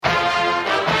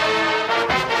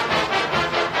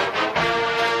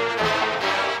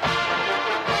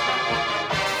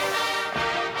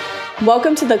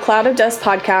Welcome to the Cloud of Dust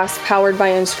podcast powered by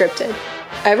Unscripted.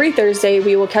 Every Thursday,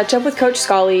 we will catch up with Coach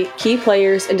Scully, key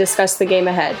players, and discuss the game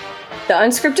ahead. The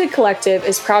Unscripted Collective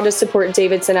is proud to support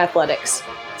Davidson Athletics.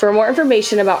 For more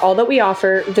information about all that we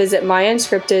offer, visit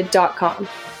myunscripted.com.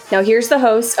 Now here's the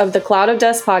host of the Cloud of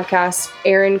Dust podcast,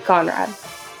 Aaron Conrad.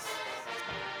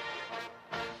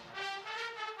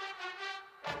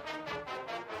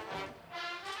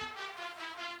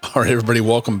 All right, everybody,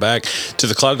 welcome back to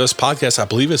the Cloud of Dust podcast. I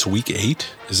believe it's week 8.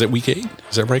 Is it week 8?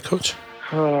 Is that right, Coach?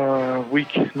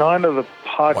 Week 9 of the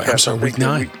podcast. Wait, I'm sorry, week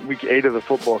 9. Week 8 of the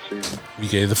football season.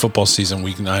 Week 8 of the football season,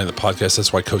 week 9 of the podcast.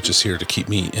 That's why Coach is here, to keep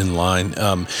me in line.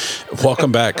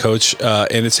 Welcome back, Coach.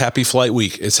 And it's Happy Flight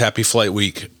Week. It's Happy Flight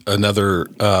Week. Another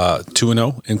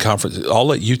 2-0 in conference. I'll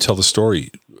let you tell the story.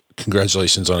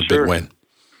 Congratulations on a big win.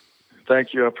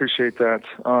 Thank you. I appreciate that.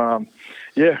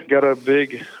 Got a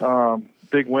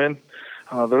big win.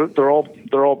 They're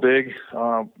all big.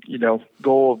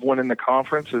 Goal of winning the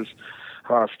conference is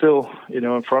still,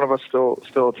 in front of us,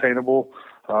 still attainable.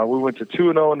 We went to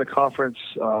 2-0 in the conference.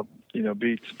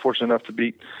 Fortunate enough to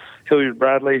beat Hilliard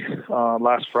Bradley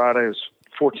last Friday. It was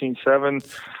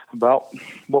 14-7, about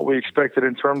what we expected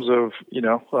in terms of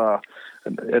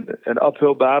an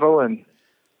uphill battle, and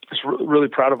just really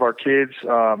proud of our kids.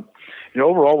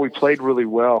 Overall we played really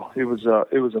well. It was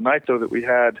a night though that we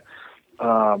had.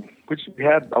 We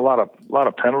had a lot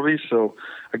of penalties. So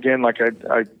again, like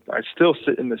I still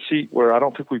sit in the seat where I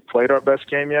don't think we've played our best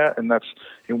game yet, and that's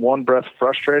in one breath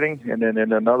frustrating, and then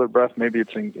in another breath maybe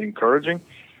it's encouraging.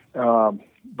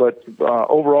 But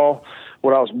overall,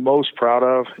 what I was most proud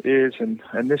of is, and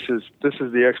this is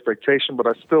the expectation, but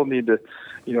I still need to,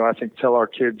 I think tell our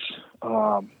kids,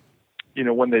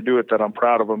 when they do it, that I'm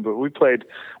proud of them. But we played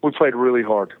really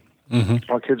hard.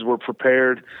 Mm-hmm. Our kids were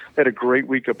prepared. They had a great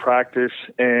week of practice,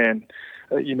 and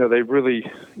they really,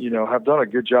 have done a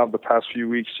good job the past few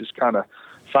weeks, just kind of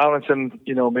silencing,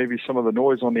 maybe some of the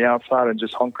noise on the outside and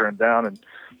just hunkering down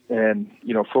and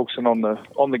focusing on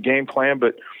the game plan.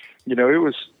 But it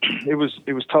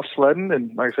was tough sledding,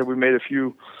 and like I said, we made a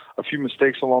few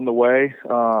mistakes along the way.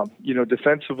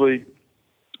 Defensively,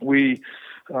 what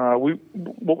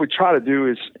we try to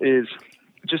do is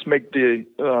just make the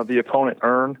opponent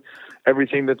earn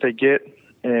everything that they get.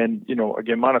 And,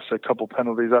 again, minus a couple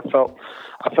penalties, I felt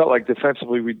like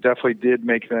defensively we definitely did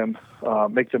make them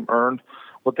earn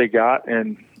what they got.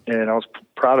 And I was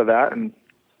proud of that. And,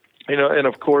 and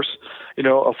of course, a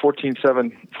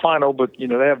 14-7 final, but, they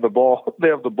have the ball,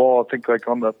 I think, like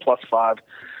on the +5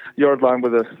 yard line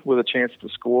with a chance to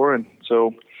score. And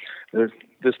so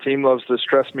this team loves to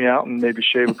stress me out and maybe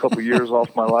shave a couple years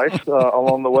off my life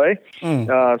along the way.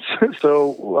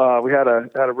 So we had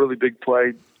a really big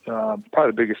play, probably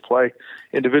the biggest play,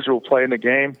 individual play in the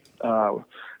game.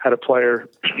 Had a player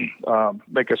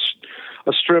make a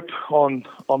strip on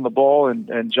the ball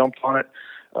and jumped on it.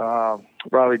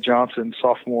 Riley Johnson,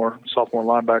 sophomore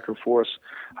linebacker for us,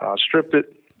 stripped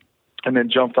it and then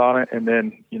jumped on it. And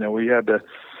then we had to.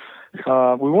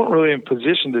 We weren't really in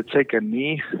position to take a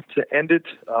knee to end it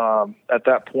at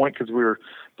that point, because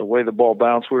the way the ball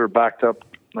bounced, we were backed up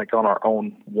like on our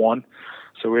own 1.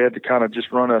 So we had to kind of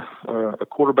just run a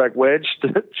quarterback wedge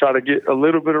to try to get a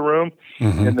little bit of room.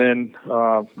 Mm-hmm. And then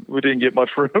we didn't get much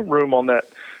room on that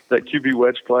QB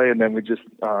wedge play. And then we just,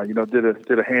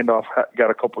 did a handoff,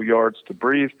 got a couple yards to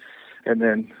breathe, and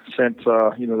then sent,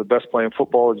 the best play in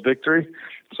football is victory.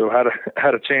 So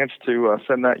had a chance to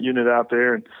send that unit out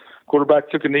there, and quarterback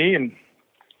took a knee, and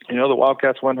the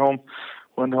Wildcats went home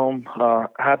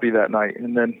happy that night.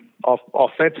 And then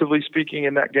offensively speaking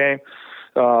in that game,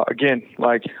 again,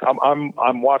 like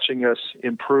I'm watching us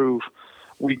improve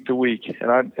week to week,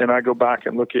 and I go back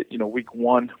and look at week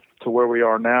 1 to where we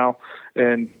are now,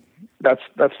 and that's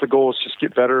the goal, is just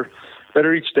get better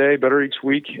each day, better each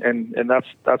week, and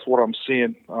that's what I'm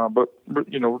seeing. But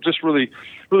just really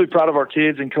really proud of our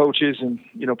kids and coaches, and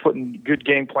putting good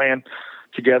game plan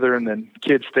together, and then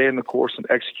kids staying the course and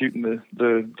executing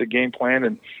the game plan,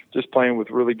 and just playing with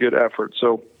really good effort.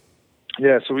 So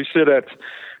we sit at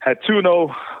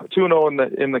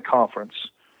 2-0 in the conference.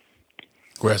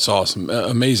 That's awesome.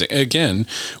 Amazing. Again,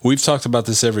 we've talked about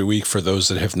this every week for those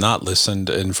that have not listened,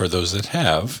 and for those that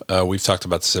have, we've talked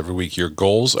about this every week. Your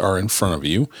goals are in front of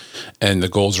you, and the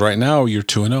goals right now, you're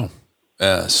 2-0.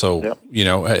 Yep.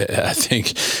 I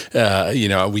think,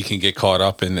 we can get caught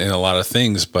up in a lot of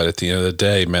things, but at the end of the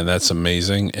day, man, that's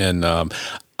amazing. And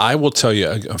I will tell you,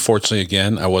 unfortunately,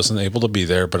 again, I wasn't able to be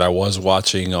there, but I was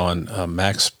watching on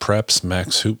Max Preps,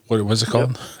 Max Hoop. What was it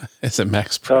called? Yep. Is it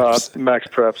Max Preps? Max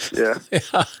Preps, yeah.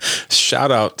 Yeah.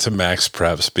 Shout out to Max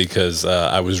Preps because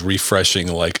I was refreshing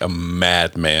like a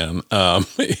madman.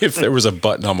 If there was a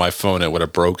button on my phone, it would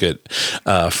have broke it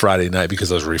Friday night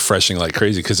because I was refreshing like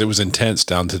crazy because it was intense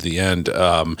down to the end.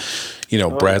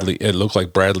 Bradley, it looked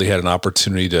like Bradley had an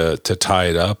opportunity to tie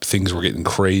it up. Things were getting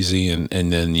crazy, and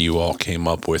then you all came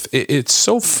up with it. It's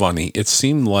so funny. It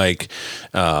seemed like,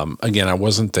 again, I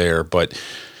wasn't there, but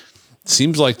it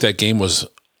seems like that game was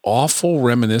awful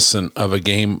reminiscent of a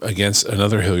game against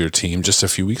another Hilliard team just a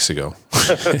few weeks ago.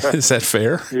 Is that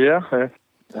fair? Yeah,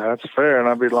 that's fair, and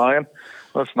I'd be lying.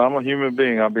 Listen, I'm a human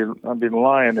being. I'd be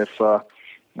lying if I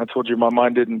told you my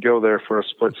mind didn't go there for a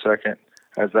split second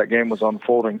as that game was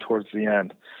unfolding towards the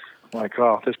end. I'm like,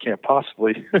 oh, this can't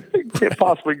possibly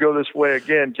go this way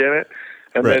again, can it?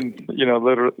 And right. Then,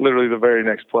 literally the very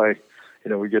next play,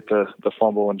 we get the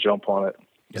fumble and jump on it.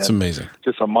 It's amazing.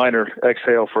 Just a minor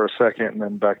exhale for a second and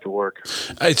then back to work.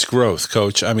 It's growth,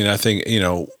 Coach. I mean, I think,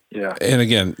 yeah. And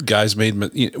again, guys made,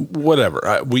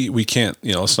 whatever. We can't,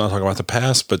 let's not talk about the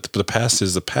past, but the past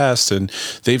is the past, and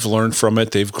they've learned from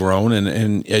it. They've grown.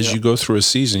 And as you go through a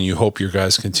season, you hope your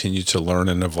guys continue to learn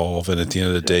and evolve. And at the end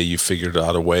of the day, you figured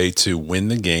out a way to win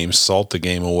the game, salt the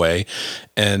game away.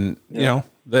 And,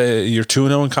 you're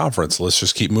 2-0 in conference. Let's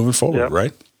just keep moving forward,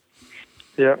 right?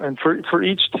 Yeah, and for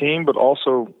each team, but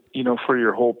also, for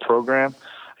your whole program,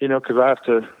 because I have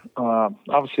to,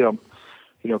 obviously I'm,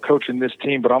 coaching this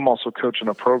team, but I'm also coaching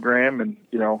a program, and,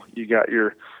 you got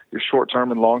your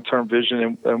short-term and long-term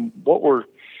vision, and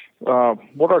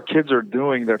what our kids are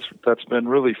doing that's been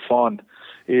really fun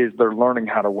is they're learning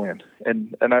how to win.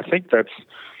 And I think that's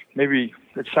maybe,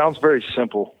 it sounds very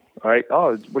simple, right?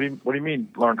 Oh, what do you mean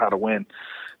learn how to win?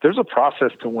 There's a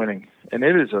process to winning, and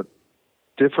it is a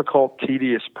difficult,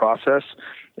 tedious process.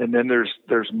 And then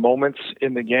there's moments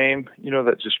in the game,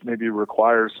 that just maybe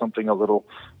requires something a little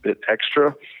bit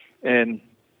extra. And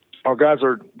our guys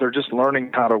they're just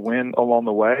learning how to win along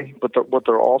the way. But what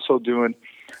they're also doing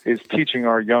is teaching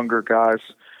our younger guys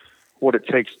what it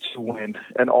takes to win,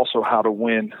 and also how to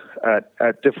win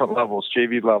at different levels,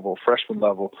 JV level, freshman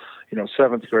level,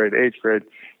 7th grade, 8th grade.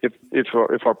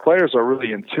 If our players are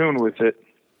really in tune with it,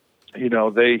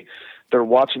 they're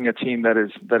watching a team that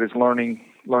is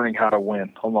learning how to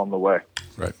win along the way.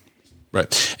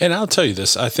 Right. And I'll tell you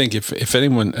this, I think if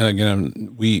anyone, and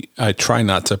again, I try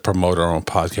not to promote our own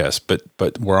podcast,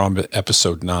 but we're on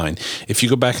episode 9. If you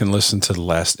go back and listen to the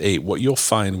last 8, what you'll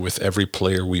find with every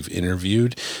player we've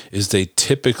interviewed is they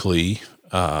typically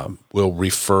will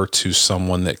refer to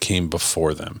someone that came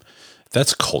before them.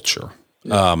 That's culture.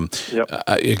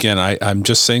 Again, I'm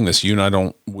just saying this. You and I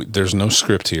don't. There's no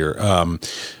script here.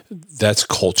 That's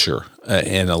culture,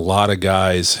 and a lot of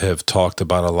guys have talked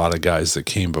about a lot of guys that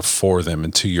came before them.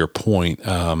 And to your point,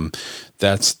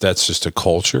 that's just a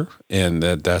culture, and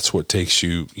that's what takes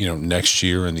you, next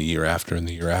year and the year after and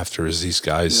the year after, is these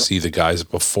guys see the guys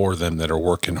before them that are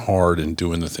working hard and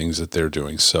doing the things that they're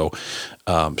doing. So,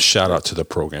 shout out to the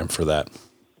program for that.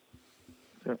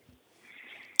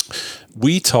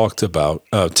 We talked about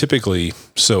typically,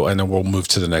 so I know we'll move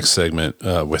to the next segment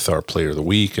with our player of the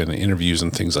week and interviews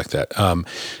and things like that.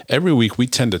 Every week we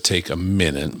tend to take a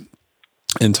minute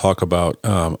and talk about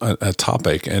a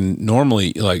topic. And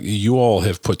normally, like, you all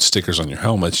have put stickers on your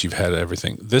helmets, you've had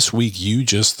everything. This week, you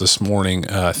just this morning,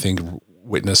 I think,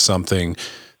 witnessed something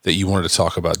that you wanted to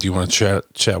talk about. Do you want to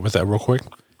chat with that real quick?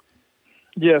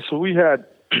 Yeah, so we had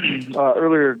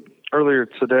earlier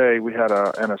today, we had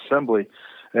an assembly.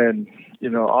 And,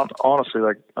 honestly,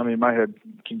 my head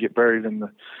can get buried in the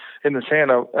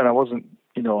sand, and I wasn't,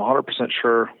 100%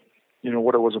 sure,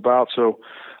 what it was about. So,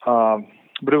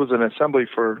 but it was an assembly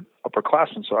for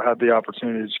upperclassmen. So I had the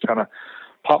opportunity to just kind of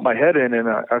pop my head in, and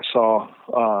I saw,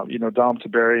 Dom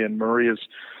Tiberi and Maria's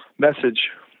message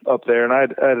up there. And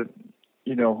I'd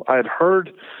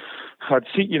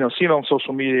seen on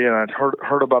social media, and I'd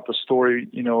heard about the story,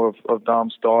 of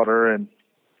Dom's daughter. And,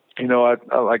 I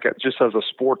like it just as a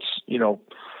sports,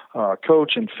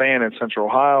 coach and fan in Central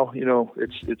Ohio,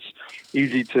 it's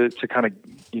easy to kind of,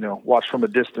 watch from a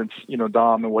distance,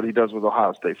 Dom and what he does with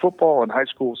Ohio State football and high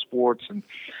school sports. And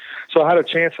so I had a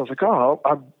chance. I was like,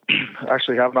 I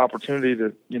actually have an opportunity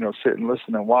to, sit and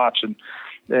listen and watch.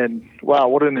 And wow,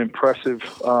 what an impressive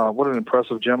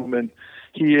gentleman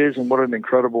he is, and what an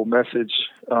incredible message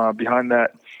behind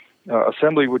that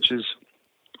assembly, which is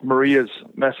Maria's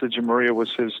message. And Maria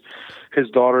was his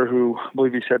daughter, who I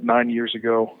believe he said 9 years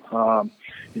ago,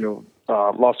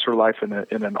 lost her life in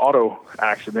an auto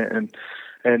accident.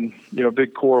 And a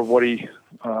big core of what he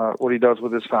what he does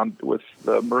with with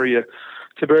the Maria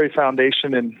Tiberi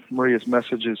Foundation, and Maria's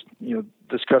message is,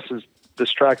 discusses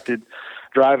distracted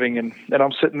driving, and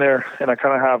I'm sitting there and I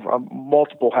kind of have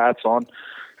multiple hats on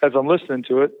as I'm listening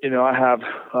to it. I have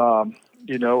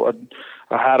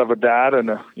a hat of a dad,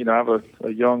 and I have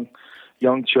a young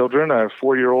children, a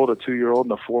 4-year-old, a 2-year-old,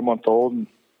 and a 4-month-old, and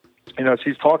as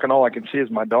he's talking, all I can see is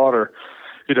my daughter,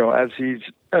 as he's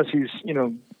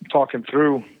talking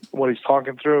through what he's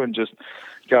talking through, and just,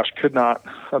 gosh, could not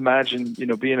imagine,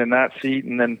 being in that seat.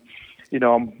 And then,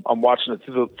 I'm watching it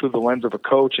through the lens of a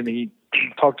coach, and he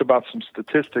talked about some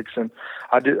statistics, and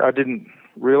I didn't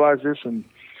realize this, and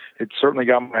it certainly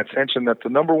got my attention that the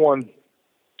number one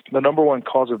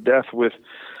cause of death with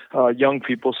young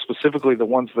people, specifically the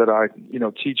ones that I,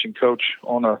 teach and coach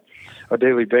on a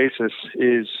daily basis,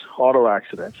 is auto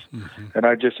accidents. Mm-hmm. And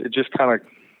it just kind of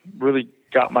really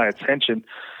got my attention,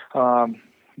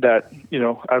 that,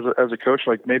 as a coach,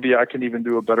 like, maybe I can even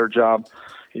do a better job,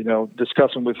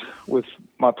 discussing with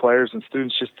my players and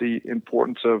students, just the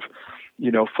importance of,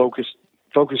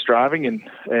 focused driving,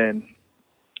 and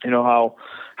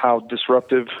how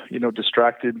disruptive,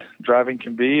 distracted driving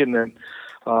can be. And then,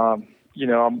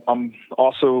 I'm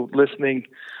also listening,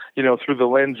 through the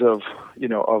lens of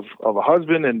a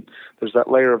husband, and there's that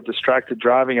layer of distracted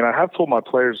driving. And I have told my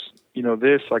players,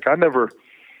 this, like, I never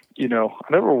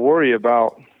worry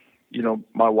about,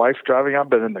 my wife driving. I've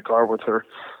been in the car with her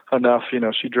enough,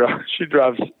 she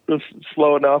drives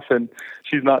slow enough, and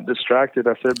she's not distracted.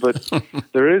 I said, but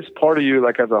there is part of you,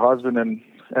 like, as a husband and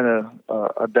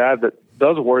a dad, that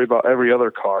does worry about every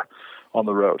other car on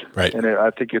the road. Right. And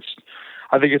I think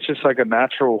it's just like a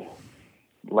natural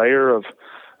layer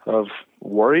of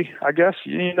worry, I guess.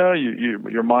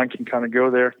 Your mind can kind of go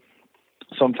there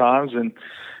sometimes, and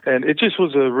it just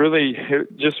was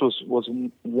was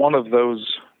one of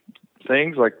those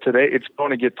things. Like, today, it's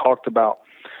going to get talked about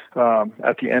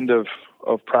at the end of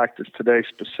practice today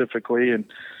specifically, and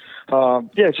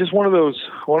it's just one of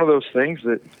those things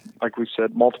that, like we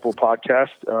said, multiple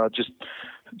podcasts,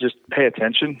 just pay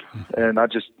attention. And I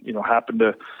just happened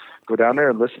to go down there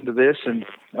and listen to this, and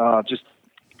just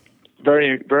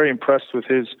very, very impressed with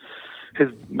his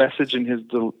message and his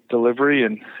delivery,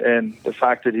 and the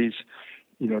fact that he's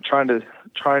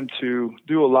trying to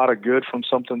do a lot of good from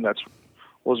something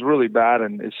was really bad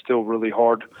and is still really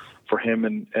hard for him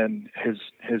and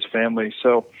his family.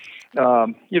 So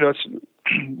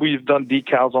we've done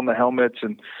decals on the helmets,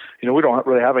 and we don't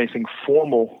really have anything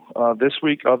formal this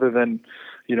week, other than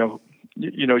you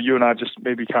and I just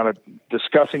maybe kind of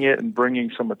discussing it and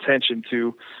bringing some attention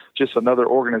to just another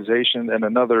organization and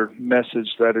another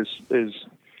message that is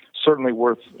certainly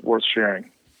worth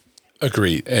sharing.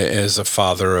 Agreed. As a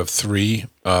father of 3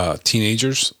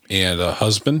 teenagers and a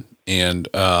husband, and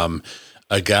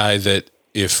a guy that,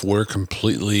 if we're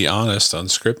completely honest,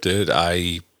 unscripted,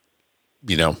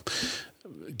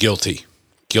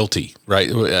 guilty, right?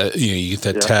 You get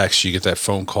that text, you get that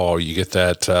phone call, you get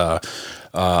that,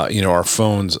 our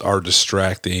phones are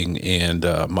distracting, and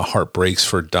my heart breaks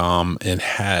for Dom, and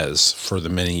has for the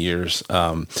many years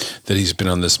that he's been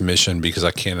on this mission, because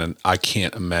I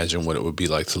can't imagine what it would be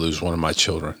like to lose one of my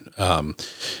children.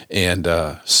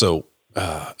 So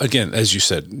again, as you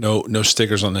said, no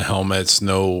stickers on the helmets,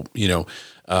 no,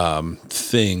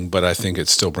 thing, but I think it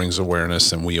still brings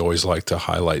awareness, and we always like to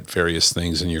highlight various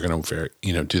things, and you're going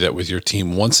to do that with your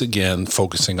team. Once again,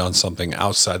 focusing on something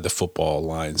outside the football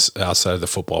lines, outside of the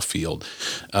football field,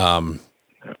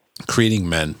 creating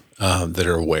men that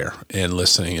are aware and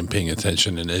listening and paying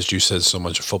attention. And as you said, so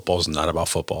much of football is not about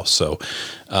football. So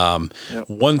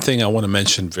one thing I want to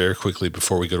mention very quickly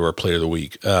before we go to our play of the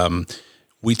week,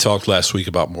 we talked last week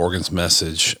about Morgan's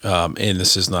message, and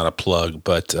this is not a plug,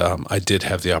 but I did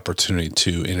have the opportunity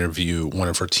to interview one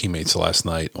of her teammates last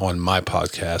night on my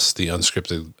podcast, the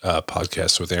Unscripted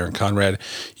podcast with Aaron Conrad.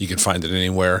 You can find it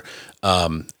anywhere.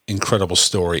 Incredible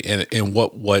story. And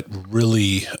what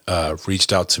really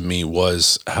reached out to me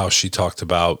was how she talked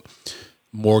about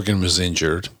Morgan was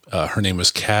injured. Her name was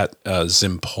Kat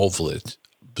Zimpolek.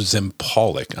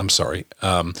 I'm sorry.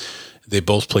 They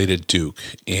both played at Duke,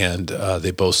 and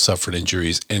they both suffered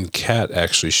injuries. And Kat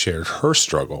actually shared her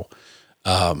struggle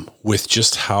with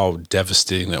just how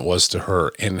devastating that was to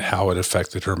her and how it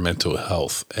affected her mental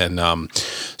health. And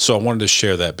so I wanted to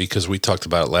share that because we talked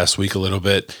about it last week a little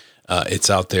bit. It's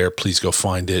out there. Please go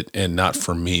find it. And not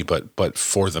for me, but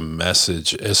for the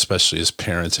message, especially as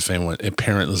parents. If a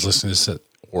parent is listening to this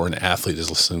or an athlete is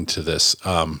listening to this,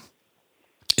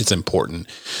 it's important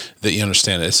that you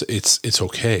understand it's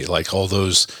okay. Like all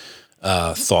those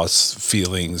thoughts,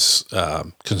 feelings,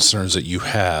 concerns that you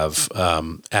have.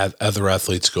 Other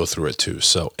athletes go through it too.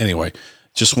 So anyway,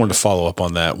 just wanted to follow up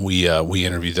on that. We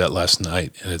interviewed that last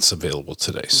night, and it's available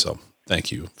today. So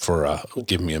thank you for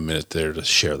giving me a minute there to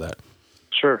share that.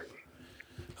 Sure.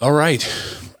 All right.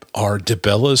 Our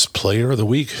DiBellas Player of the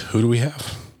Week. Who do we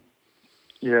have?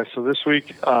 Yeah, so this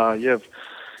week you have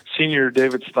senior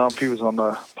David Stump. He was on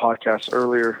the podcast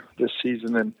earlier this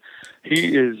season, and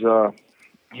he is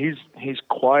he's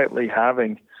quietly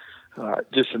having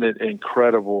just an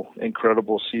incredible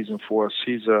season for us.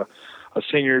 He's a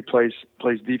senior. He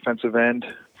plays defensive end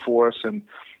for us, and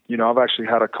I've actually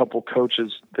had a couple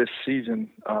coaches this season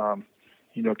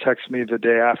text me the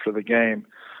day after the game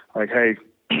like, hey,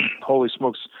 holy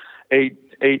smokes, eight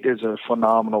is a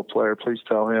phenomenal player. Please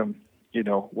tell him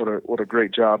what a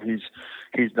great job he's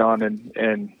done.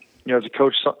 And as a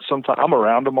coach, sometimes I'm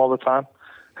around him all the time,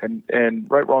 and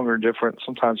right, wrong, or indifferent,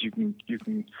 sometimes you can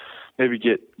maybe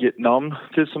get numb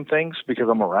to some things because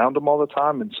I'm around him all the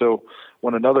time. And so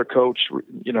when another coach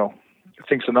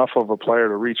thinks enough of a player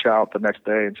to reach out the next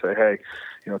day and say, hey,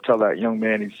 tell that young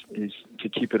man he's to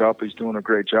keep it up, he's doing a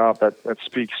great job, that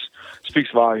speaks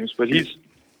volumes. But he's,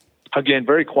 again,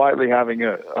 very quietly having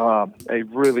a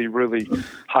really, really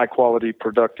high quality,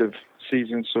 productive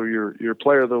season. So your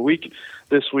Player of the Week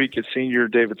this week is senior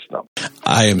David Stump.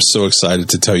 I am so excited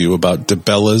to tell you about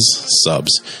DiBellas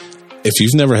Subs. If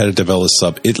you've never had a DiBellas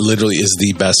sub, it literally is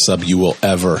the best sub you will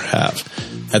ever have.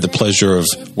 I had the pleasure of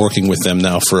working with them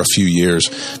now for a few years,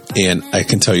 and I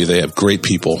can tell you they have great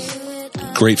people,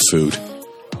 great food,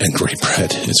 and great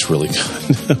bread. It's really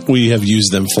good. We have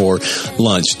used them for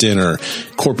lunch, dinner,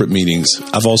 corporate meetings.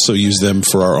 I've also used them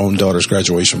for our own daughter's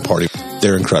graduation party.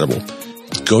 They're incredible.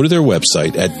 Go to their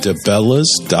website at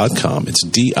DiBellas.com. It's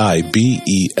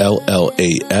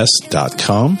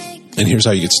DiBellas.com. And here's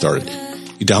how you get started.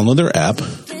 You download their app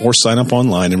or sign up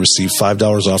online and receive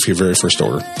 $5 off your very first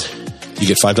order. You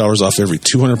get $5 off every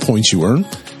 200 points you earn,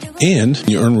 and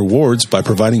you earn rewards by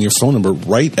providing your phone number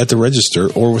right at the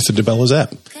register or with the DiBellas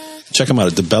app. Check them out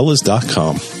at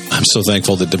DiBellas.com. I'm so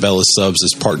thankful that DiBellas Subs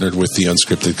is partnered with the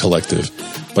Unscripted Collective,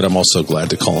 but I'm also glad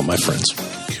to call them my friends.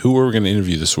 Who are we going to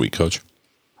interview this week, Coach?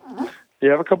 Yeah,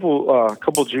 I have a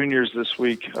couple juniors this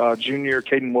week. Junior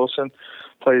Caden Wilson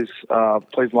plays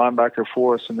linebacker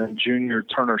for us, and then junior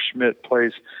Turner Schmidt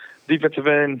plays defensive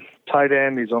end, tight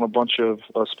end. He's on a bunch of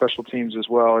special teams as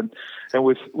well. And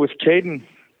with Caden,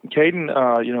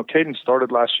 Caden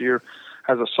started last year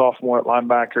as a sophomore at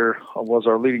linebacker, was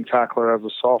our leading tackler as a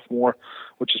sophomore,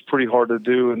 which is pretty hard to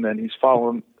do. And then he's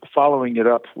following it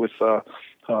up with a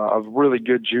really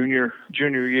good junior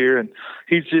year, and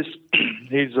he's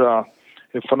a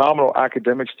phenomenal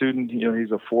academic student.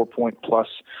 He's a 4-point plus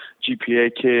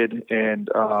GPA kid, and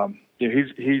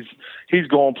he's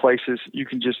going places. You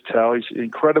can just tell he's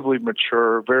incredibly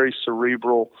mature, very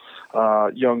cerebral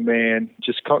young man.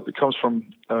 Just comes from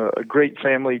a great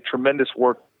family, tremendous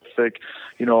work ethic.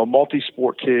 A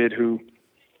multi-sport kid who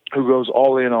goes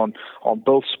all in on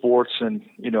both sports, and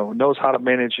knows how to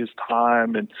manage his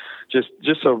time, and just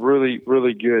a really,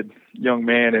 really good young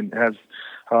man, and has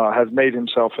made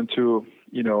himself into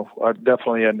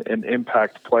definitely an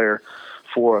impact player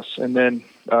for us. And then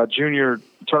junior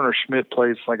Turner Schmidt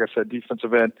plays, like I said,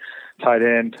 defensive end, tight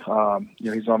end.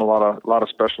 He's on a lot of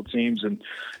special teams, and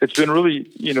it's been really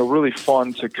really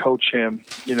fun to coach him.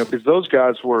 Because those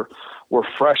guys were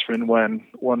freshmen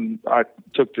when I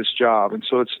took this job, and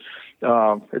so it's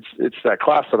that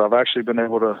class that I've actually been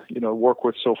able to work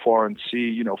with so far and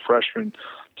see freshman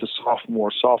to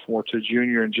sophomore to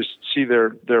junior, and just see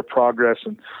their progress.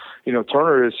 And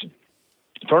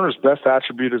Turner's best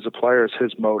attribute as a player is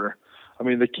his motor. I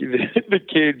mean, the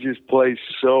kid just plays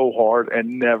so hard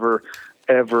and never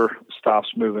ever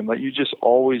stops moving. Like, you just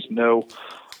always know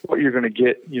what you're going to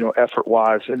get effort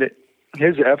wise, and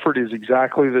his effort is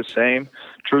exactly the same,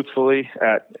 truthfully,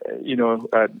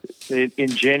 in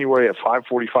January at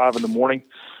 5:45 in the morning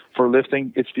for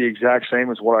lifting. It's the exact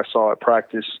same as what I saw at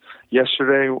practice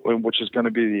yesterday, which is going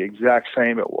to be the exact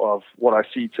same of what I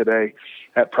see today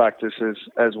at practice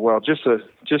as well. Just a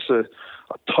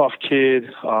tough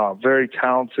kid, very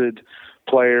talented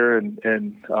player,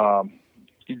 and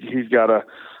he's got a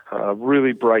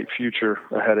really bright future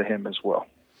ahead of him as well.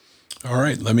 All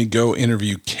right, let me go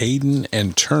interview Caden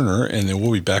and Turner, and then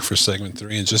we'll be back for segment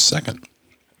 3 in just a second.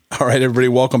 All right, everybody,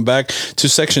 welcome back to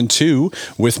section 2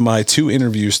 with my 2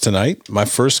 interviews tonight. My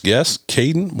first guest,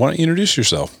 Caden, why don't you introduce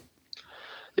yourself?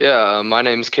 Yeah, my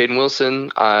name's Caden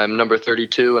Wilson. I'm number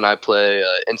 32, and I play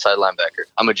inside linebacker.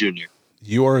 I'm a junior.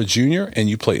 You are a junior and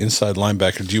you play inside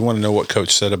linebacker. Do you want to know what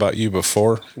coach said about you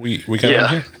before we got on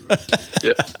here?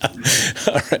 Yeah.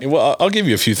 All right. Well, I'll give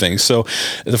you a few things. So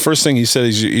the first thing he said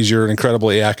is you're an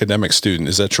incredibly academic student.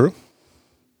 Is that true?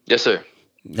 Yes, sir.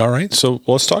 All right. So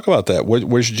let's talk about that.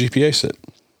 Where's your GPA sit?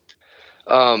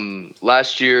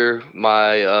 Last year,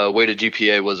 my weighted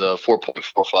GPA was a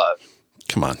 4.45.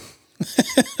 Come on.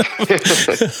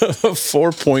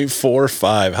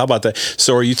 4.45. How about that?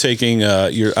 So are you taking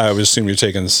I would assume you're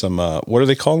taking some what do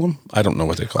they call them? I don't know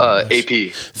what they call them.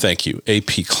 AP. Thank you.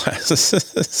 AP classes.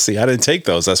 See, I didn't take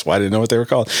those. That's why I didn't know what they were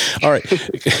called. All right.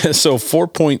 So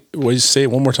what did you say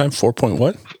it one more time? 4 point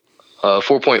what?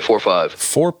 4.45.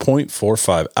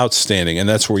 4.45. Outstanding. And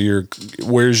that's where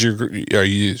are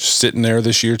you sitting there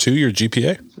this year too, your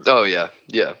GPA? Oh yeah.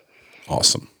 Yeah.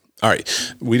 Awesome. All right.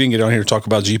 We didn't get on here to talk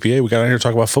about GPA. We got on here to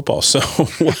talk about football. So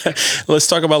let's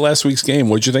talk about last week's game.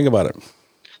 What did you think about it?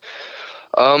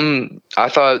 I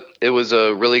thought it was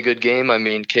a really good game. I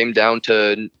mean, came down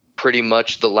to pretty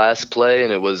much the last play,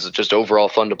 and it was just overall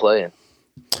fun to play in.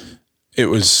 It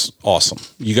was awesome.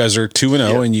 You guys are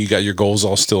 2-0, and you got your goals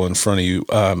all still in front of you.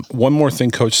 One more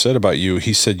thing Coach said about you,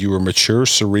 he said you were mature,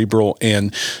 cerebral,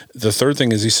 and the third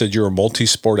thing is he said you're a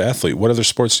multi-sport athlete. What other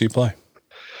sports do you play?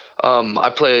 I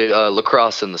play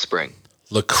lacrosse in the spring.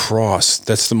 Lacrosse.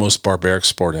 That's the most barbaric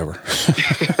sport ever.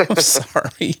 I'm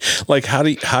sorry. Like, how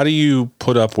do you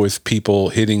put up with people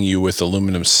hitting you with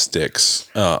aluminum sticks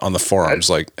on the forearms?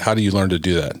 Like, how do you learn to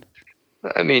do that?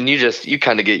 I mean, you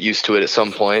kind of get used to it at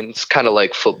some point. It's kind of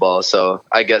like football. So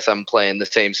I guess I'm playing the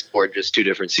same sport, just 2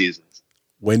 different seasons.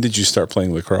 When did you start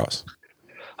playing lacrosse?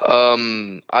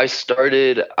 I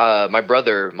started,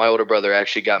 my older brother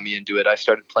actually got me into it. I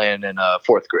started playing in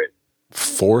 4th grade.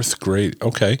 4th grade.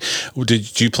 Okay.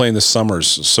 Did you play in the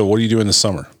summers? So what do you do in the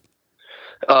summer?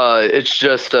 It's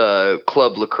just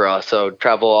club lacrosse. So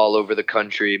travel all over the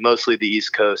country, mostly the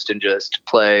East Coast, and just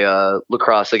play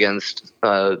lacrosse against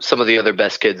some of the other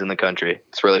best kids in the country.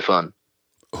 It's really fun.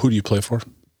 Who do you play for?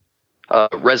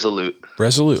 Resolute.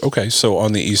 Resolute. Okay. So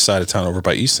on the east side of town over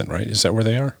by Easton, right? Is that where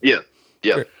they are? Yeah.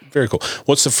 Yeah. Very, very cool.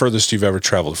 What's the furthest you've ever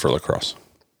traveled for lacrosse?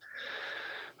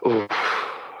 Ooh.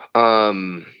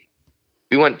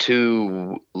 We went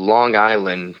to Long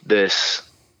Island this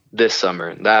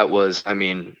summer. That was,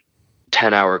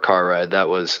 10-hour car ride. That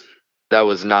was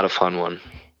not a fun one.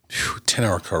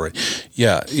 10-hour car ride.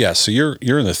 Yeah. So you're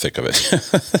in the thick of it.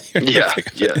 In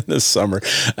the summer.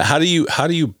 How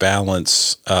do you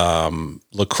balance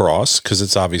lacrosse, because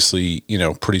it's obviously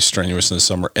pretty strenuous in the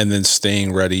summer, and then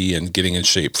staying ready and getting in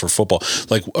shape for football?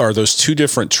 Like, are those 2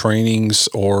 different trainings,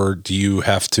 or do you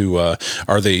have to?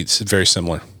 Are they very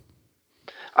similar?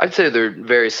 I'd say they're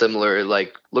very similar.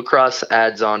 Like, lacrosse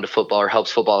adds on to football or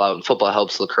helps football out, and football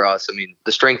helps lacrosse. I mean,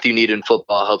 the strength you need in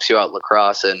football helps you out in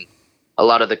lacrosse, and a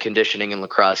lot of the conditioning in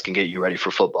lacrosse can get you ready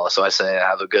for football. So I say I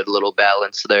have a good little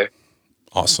balance there.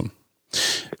 Awesome.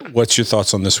 What's your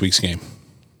thoughts on this week's game?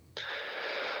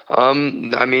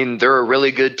 They're a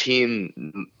really good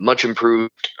team, much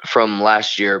improved from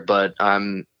last year, but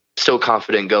I'm still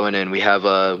confident going in. We have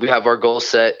our goals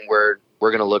set, and we're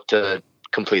going to look to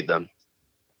complete them.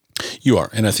 You are,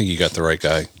 and I think you got the right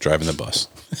guy driving the bus.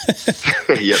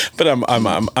 Yep. But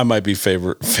I might be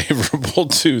favorable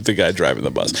to the guy driving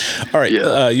the bus. All right.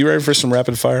 Yeah. You ready for some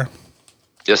rapid fire?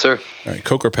 Yes, sir. All right.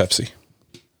 Coke or Pepsi?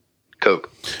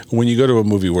 Coke. When you go to a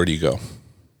movie, where do you go?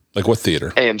 Like, what theater?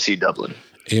 AMC Dublin.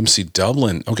 AMC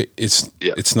Dublin. Okay.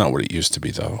 It's not what it used to be,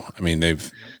 though. I mean,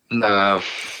 No.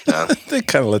 They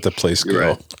kind of let the place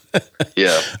go. Right.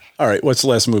 Yeah. All right. What's the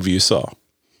last movie you saw?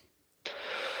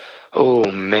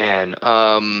 Oh, man.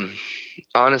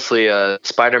 Honestly,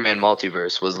 Spider-Man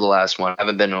Multiverse was the last one. I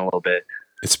haven't been in a little bit.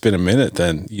 It's been a minute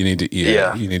then. You need to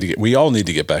we all need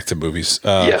to get back to movies.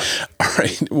 All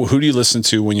right. Who do you listen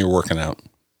to when you're working out?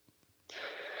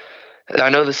 I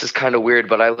know this is kind of weird,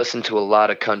 but I listen to a lot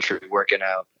of country working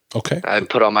out. Okay. I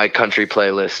put on my country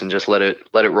playlist and just let it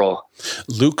roll.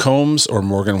 Luke Combs or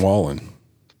Morgan Wallen?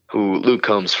 Luke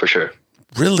Combs for sure.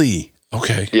 Really?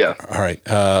 Okay. Yeah. All right.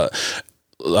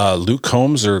 Luke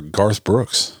Combs or Garth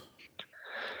Brooks?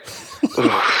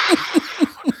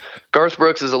 Garth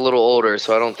Brooks is a little older,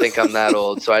 so I don't think I'm that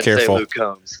old. So I'd say Luke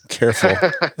Combs. Careful.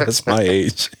 That's my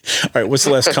age. All right. What's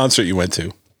the last concert you went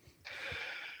to?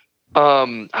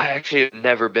 I actually have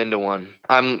never been to one.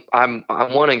 I'm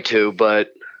wanting to,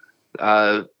 but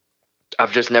I've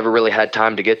just never really had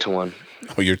time to get to one.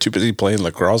 Well, you're too busy playing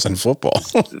lacrosse and football.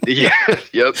 Yeah.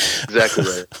 Yep. Exactly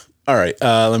right. All right.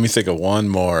 Let me think of one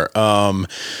more.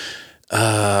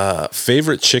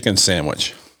 Favorite chicken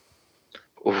sandwich?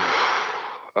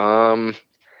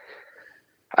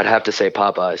 I'd have to say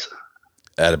Popeyes.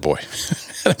 Attaboy.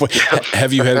 Attaboy.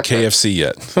 Have you had a KFC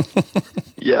yet?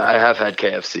 Yeah, I have had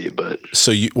KFC, but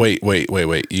so you wait.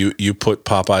 You put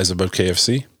Popeyes above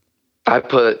KFC? I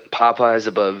put Popeyes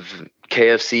above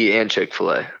KFC and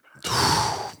Chick-fil-A.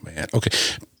 Man, okay.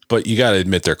 But you got to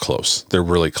admit they're close. They're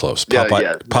really close.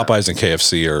 Popeyes and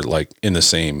KFC are like in the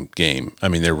same game. I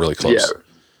mean, they're really close.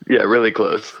 Yeah, really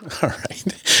close. All right.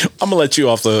 I'm going to let you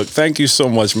off the hook. Thank you so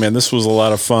much, man. This was a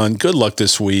lot of fun. Good luck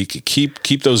this week.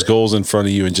 Keep those goals in front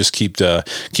of you and just keep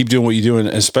doing what you're doing,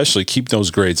 and especially keep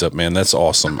those grades up, man. That's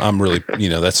awesome. I'm really,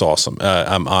 that's awesome.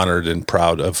 I'm honored and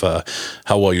proud of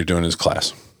how well you're doing in this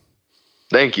class.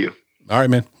 Thank you. All right,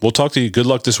 man. We'll talk to you. Good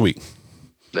luck this week.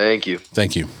 Thank you.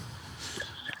 Thank you.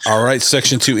 All right,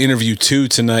 Section 2, Interview 2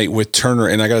 tonight with Turner.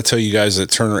 And I got to tell you guys that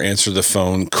Turner answered the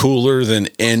phone cooler than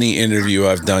any interview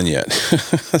I've done yet.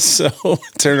 So,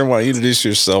 Turner, why don't you introduce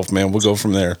yourself, man? We'll go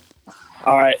from there.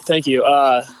 All right, thank you.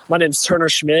 My name's Turner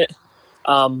Schmidt.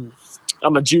 I'm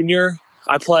a junior.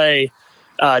 I play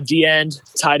D-end,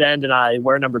 tight end, and I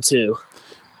wear number 2.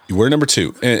 You wear number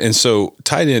 2. And so,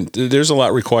 tight end, there's a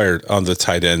lot required on the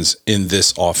tight ends in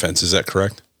this offense. Is that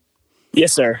correct?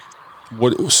 Yes, sir.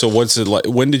 What's it like?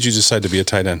 When did you decide to be a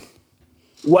tight end?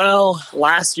 Well,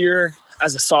 last year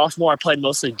as a sophomore, I played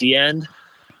mostly D-end,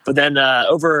 but then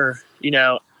over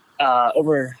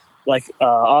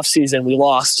off season, we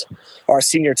lost our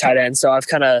senior tight end, so I've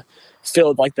kind of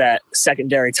filled like that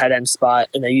secondary tight end spot,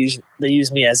 and they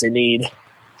use me as a need.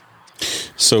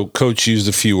 So, Coach used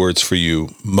a few words for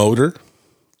you: motor,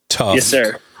 tough, yes,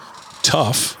 sir,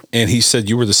 tough, and he said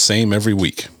you were the same every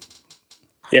week.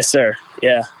 Yes, sir.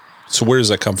 Yeah. So where does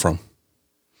that come from?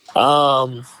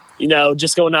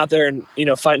 Just going out there and,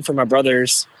 fighting for my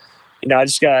brothers. I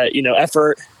just got,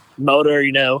 effort, motor,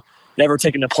 never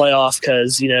taking a play off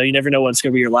because, you never know when it's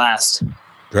going to be your last.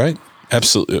 Right.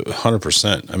 Absolutely.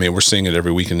 100%. I mean, we're seeing it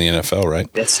every week in the NFL, right?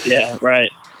 Yes. Yeah. Right.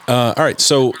 All right.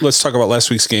 So let's talk about last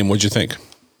week's game. What'd you think? It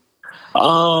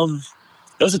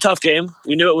was a tough game.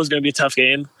 We knew it was going to be a tough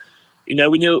game. We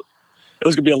knew it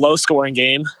was going to be a low scoring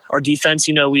game. Our defense,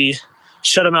 we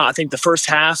shut them out, I think, the first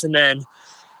half, and then,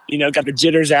 got the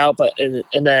jitters out. But and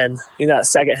then, that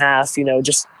second half,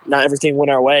 just not everything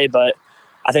went our way. But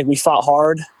I think we fought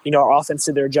hard. Our offense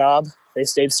did their job. They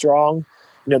stayed strong.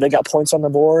 They got points on the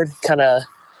board, kind of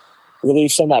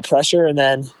relieved some of that pressure, and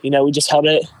then, we just held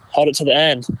it to the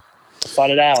end,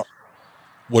 fought it out.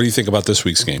 What do you think about this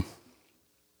week's game?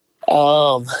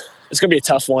 It's gonna be a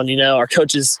tough one. Our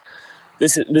coaches.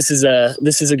 This is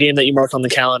a game that you mark on the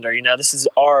calendar. This is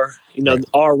our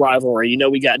our rivalry.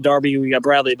 We got Darby, we got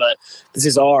Bradley, but this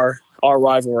is our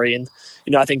rivalry, and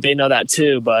I think they know that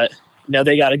too. But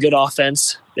they got a good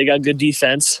offense, they got good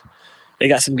defense, they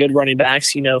got some good running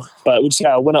backs. But we just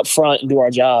gotta win up front and do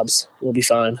our jobs. We'll be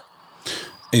fine.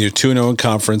 And you're 2-0 in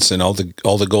conference, and all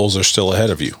the goals are still ahead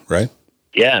of you, right?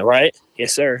 Yeah, right.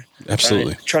 Yes, sir.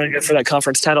 Absolutely. Right. Trying to go for that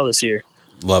conference title this year.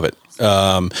 Love it.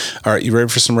 All right, you ready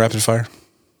for some rapid fire?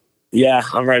 Yeah,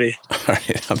 I'm ready. All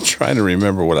right, I'm trying to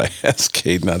remember what I asked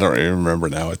Caden. I don't even remember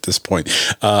now at this point.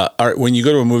 All right, when you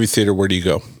go to a movie theater, where do you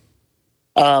go?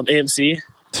 AMC.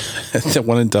 The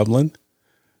one in Dublin?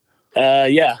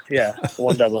 Yeah,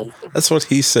 one Dublin. That's what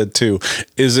he said too.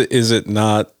 Is it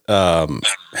not?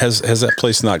 Has that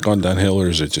place not gone downhill, or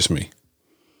is it just me?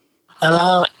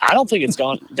 I don't think it's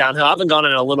gone downhill. I haven't gone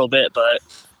in a little bit, but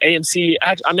AMC.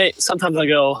 Sometimes I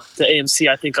go to AMC.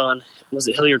 I think was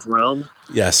it Hilliard Rome?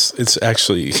 Yes, it's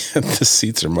actually the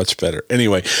seats are much better.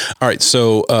 Anyway, all right.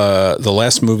 So the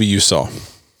last movie you saw?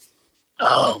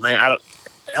 Oh man,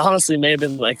 it honestly may have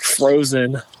been like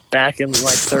Frozen back in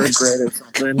like third grade or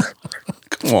something.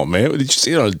 Come on, man! Did you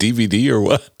see it on a DVD or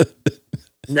what?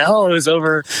 No, it was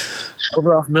over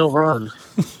off Mill Run.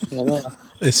 Yeah.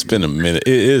 It's been a minute.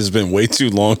 It has been way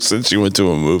too long since you went to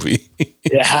a movie.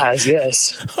 It has,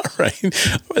 yes. All right.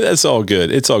 Well, that's all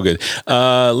good. It's all good.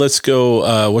 Let's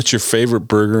go. What's your favorite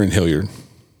burger in Hilliard?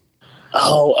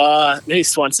 Oh, maybe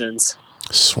Swenson's.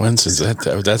 Swenson's.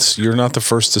 That's you're not the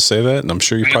first to say that, and I'm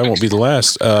sure you probably won't be the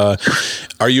last.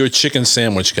 Are you a chicken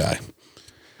sandwich guy?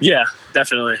 Yeah,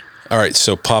 definitely. All right.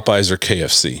 So Popeyes or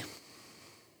KFC?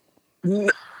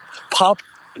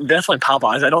 Definitely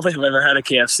Popeyes. I don't think I've ever had a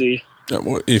KFC.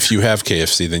 If you have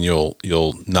KFC, then you'll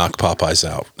knock Popeyes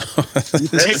out.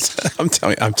 I'm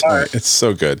telling you, it's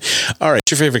so good. All right,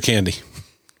 what's your favorite candy?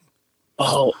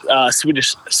 Oh,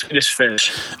 Swedish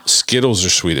fish. Skittles or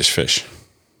Swedish fish?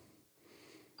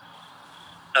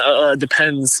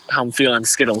 Depends how I'm feeling.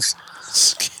 Skittles.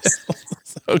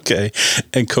 Okay,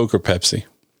 and Coke or Pepsi?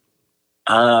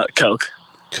 Coke.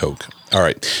 Coke. All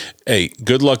right. Hey,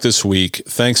 good luck this week.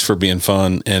 Thanks for being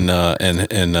fun and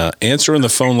answering the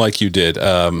phone like you did.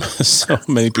 So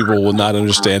many people will not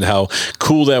understand how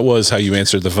cool that was, how you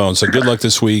answered the phone. So good luck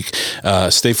this week.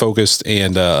 Stay focused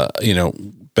and,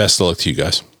 best of luck to you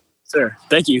guys. Sir,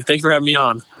 thank you. Thank you for having me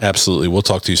on. Absolutely. We'll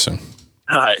talk to you soon.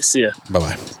 All right. See ya.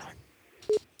 Bye-bye.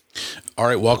 All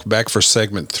right. Welcome back for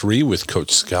segment 3 with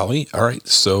Coach Scully. All right.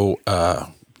 So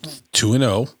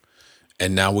 2-0.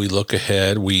 And now we look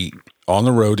ahead. We on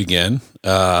the road again.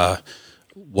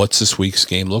 What's this week's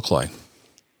game look like?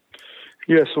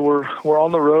 Yeah, so we're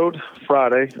on the road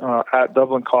Friday at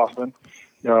Dublin Coffman.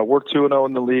 We're 2-0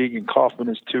 in the league, and Coffman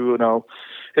is 2-0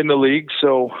 in the league.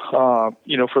 So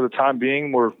for the time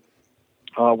being, we're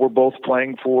both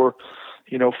playing for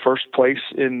first place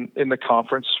in the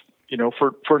conference.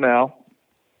 For now,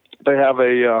 they have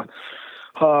I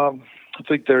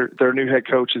think their new head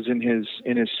coach is in his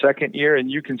second year,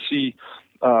 and you can see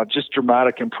just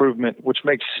dramatic improvement, which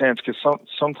makes sense because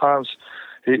sometimes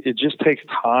it just takes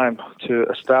time to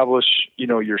establish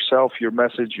yourself, your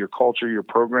message, your culture, your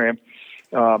program,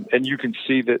 and you can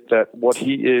see that what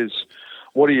he is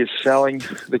selling,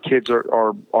 the kids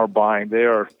are buying.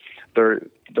 They're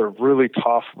really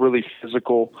tough, really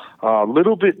physical, a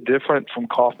little bit different from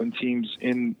Coffman teams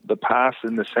in the past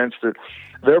in the sense that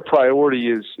their priority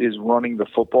is running the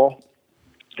football.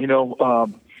 Kind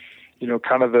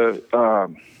of the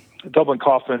Dublin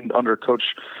Coffman under Coach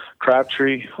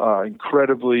Crabtree,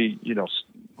 incredibly,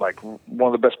 like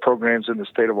one of the best programs in the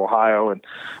state of Ohio, and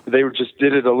they just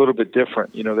did it a little bit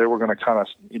different. They were going to kind of,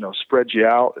 spread you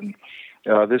out, and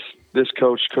this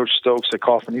Coach Stokes at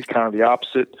Coffman, he's kind of the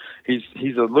opposite.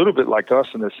 He's a little bit like us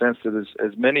in the sense that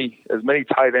as many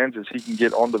tight ends as he can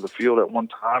get onto the field at one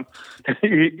time,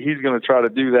 he's going to try to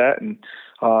do that. And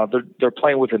they're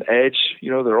playing with an edge.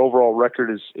 Their overall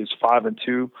record is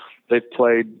 5-2. They've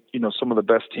played some of the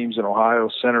best teams in Ohio: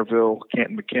 Centerville,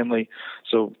 Canton, McKinley.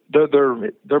 So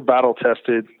they're battle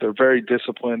tested. They're very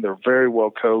disciplined. They're very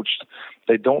well coached.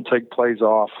 They don't take plays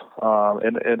off.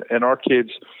 And our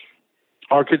kids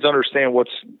understand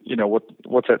what's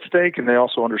at stake, and they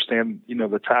also understand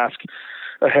the task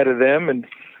ahead of them, and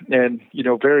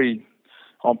very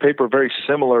on paper very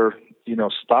similar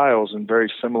styles and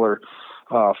very similar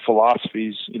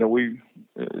philosophies.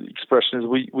 Expression is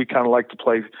we kind of like to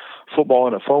play football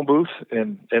in a phone booth,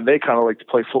 and they kind of like to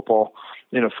play football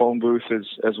in a phone booth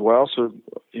as well. So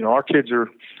our kids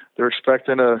they're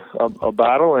expecting a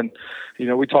battle, and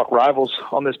we talk rivals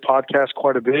on this podcast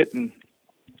quite a bit, and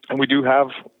we do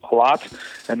have a lot,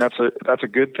 and that's a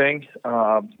good thing.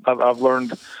 I've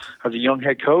learned as a young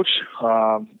head coach,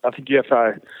 I think you have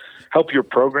to help your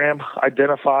program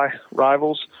identify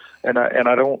rivals, and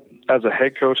I don't, as a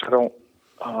head coach, I don't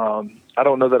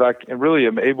know that I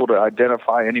am able to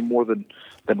identify any more than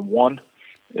one,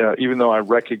 even though I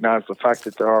recognize the fact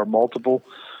that there are multiple.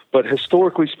 But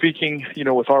historically speaking,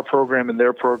 with our program and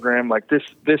their program, like this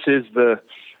is the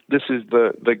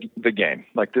game.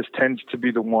 Like this tends to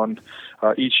be the one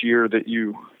each year that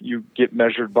you get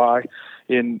measured by.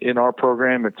 In our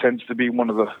program, it tends to be one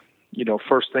of the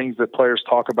first things that players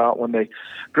talk about when they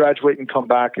graduate and come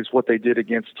back is what they did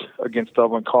against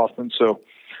Dublin Coffman. So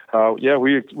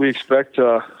we expect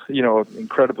an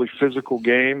incredibly physical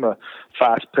game, a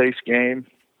fast-paced game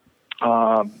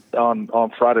on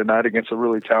Friday night against a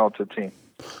really talented team.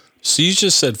 So you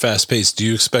just said fast-paced. Do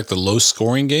you expect a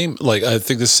low-scoring game? Like, I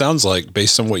think this sounds like,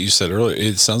 based on what you said earlier,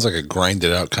 it sounds like a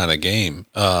grinded-out kind of game.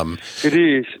 It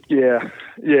is, yeah.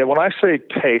 Yeah, when I say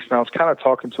pace, now I was kind of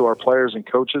talking to our players and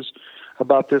coaches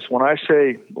about this. When I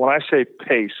say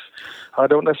pace, I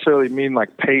don't necessarily mean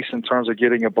like pace in terms of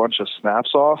getting a bunch of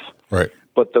snaps off. Right.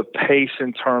 But the pace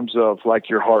in terms of like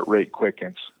your heart rate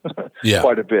quickens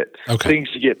quite a bit. Okay. Things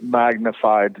get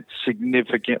magnified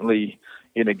significantly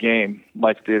in a game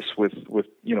like this with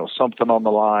something on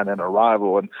the line and a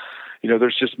rival, and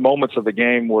there's just moments of the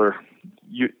game where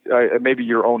maybe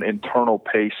your own internal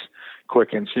pace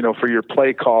quickens. For your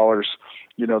play callers,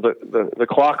 the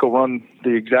clock will run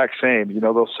the exact same.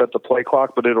 They'll set the play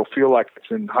clock, but it'll feel like it's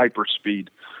in hyperspeed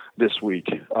this week.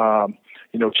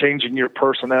 Changing your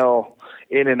personnel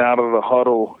in and out of the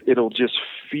huddle, it'll just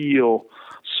feel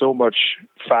so much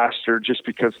faster just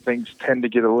because things tend to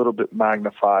get a little bit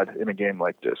magnified in a game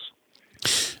like this.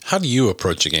 How do you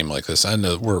approach a game like this? I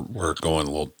know we're going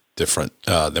a little different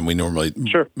than we normally,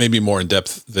 sure. Maybe more in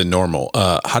depth than normal.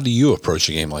 How do you approach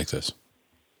a game like this?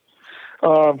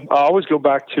 I always go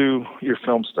back to your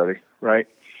film study, right?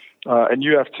 And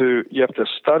you have to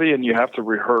study and you have to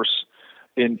rehearse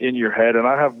in your head. And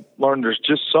I have learned there's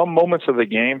just some moments of the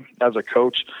game as a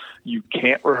coach you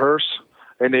can't rehearse.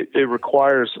 and it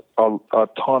requires a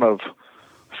ton of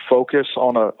focus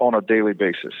on a daily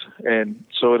basis. And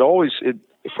so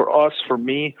for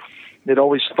me, it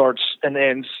always starts and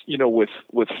ends,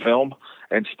 with film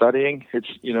and studying.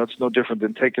 It's no different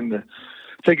than taking the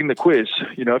quiz.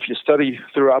 If you study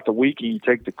throughout the week and you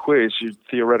take the quiz,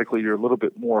 you're a little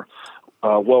bit more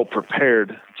well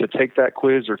prepared to take that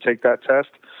quiz or take that test.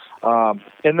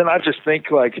 And then I just think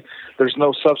there's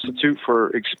no substitute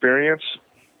for experience.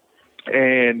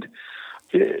 And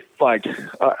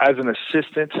as an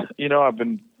assistant, I've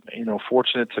been,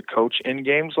 fortunate to coach in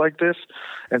games like this.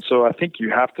 And so I think you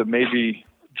have to maybe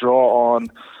draw on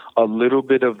a little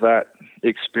bit of that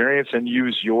experience and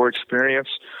use your experience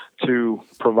to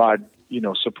provide,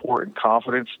 support and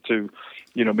confidence to,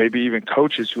 maybe even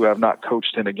coaches who have not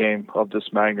coached in a game of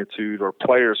this magnitude, or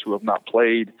players who have not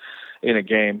played in a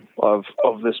game of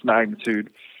this magnitude.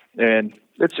 And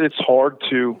it's hard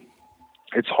to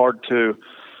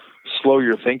slow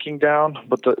your thinking down.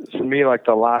 But for me,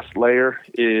 the last layer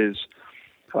is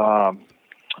you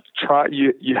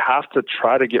have to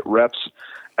try to get reps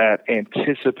at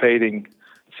anticipating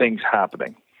things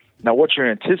happening. Now, what you're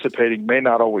anticipating may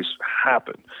not always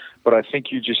happen, but I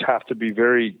think you just have to be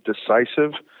very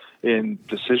decisive in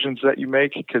decisions that you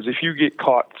make, because if you get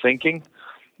caught thinking,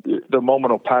 the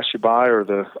moment will pass you by, or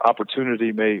the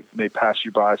opportunity may pass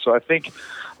you by. So I think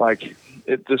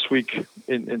this week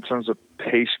in terms of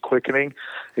pace quickening,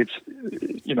 it's,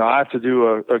 I have to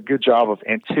do a good job of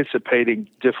anticipating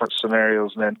different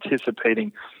scenarios and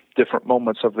anticipating different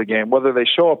moments of the game. Whether they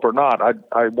show up or not,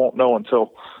 I won't know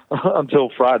until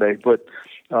Friday. But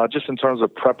just in terms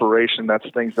of preparation, that's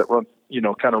things that run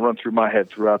through my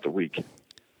head throughout the week.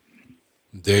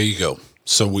 There you go.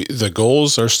 So the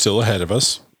goals are still ahead of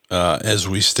us. As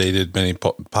we stated many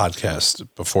podcasts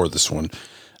before this one,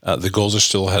 the goals are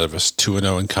still ahead of us,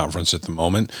 2-0 in conference at the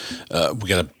moment. We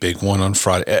got a big one on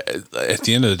Friday. At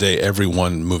the end of the day, every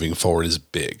one moving forward is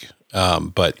big.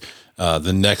 But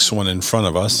the next one in front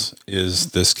of us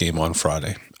is this game on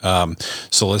Friday.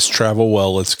 So let's travel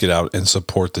well. Let's get out and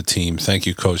support the team. Thank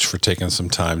you, Coach, for taking some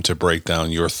time to break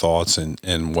down your thoughts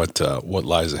and what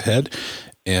lies ahead.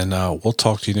 And we'll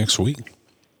talk to you next week.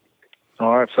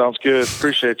 All right. Sounds good.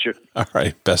 Appreciate you. All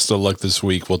right. Best of luck this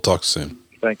week. We'll talk soon.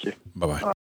 Thank you.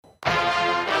 Bye-bye.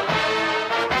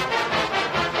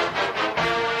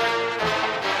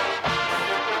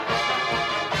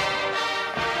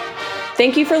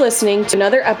 Thank you for listening to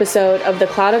another episode of the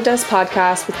Cloud of Dust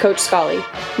podcast with Coach Scully.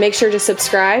 Make sure to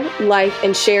subscribe, like,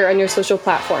 and share on your social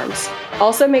platforms.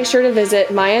 Also, make sure to visit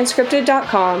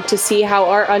myunscripted.com to see how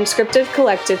our unscripted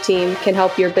collective team can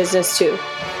help your business too.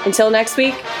 Until next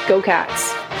week, go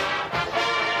Cats.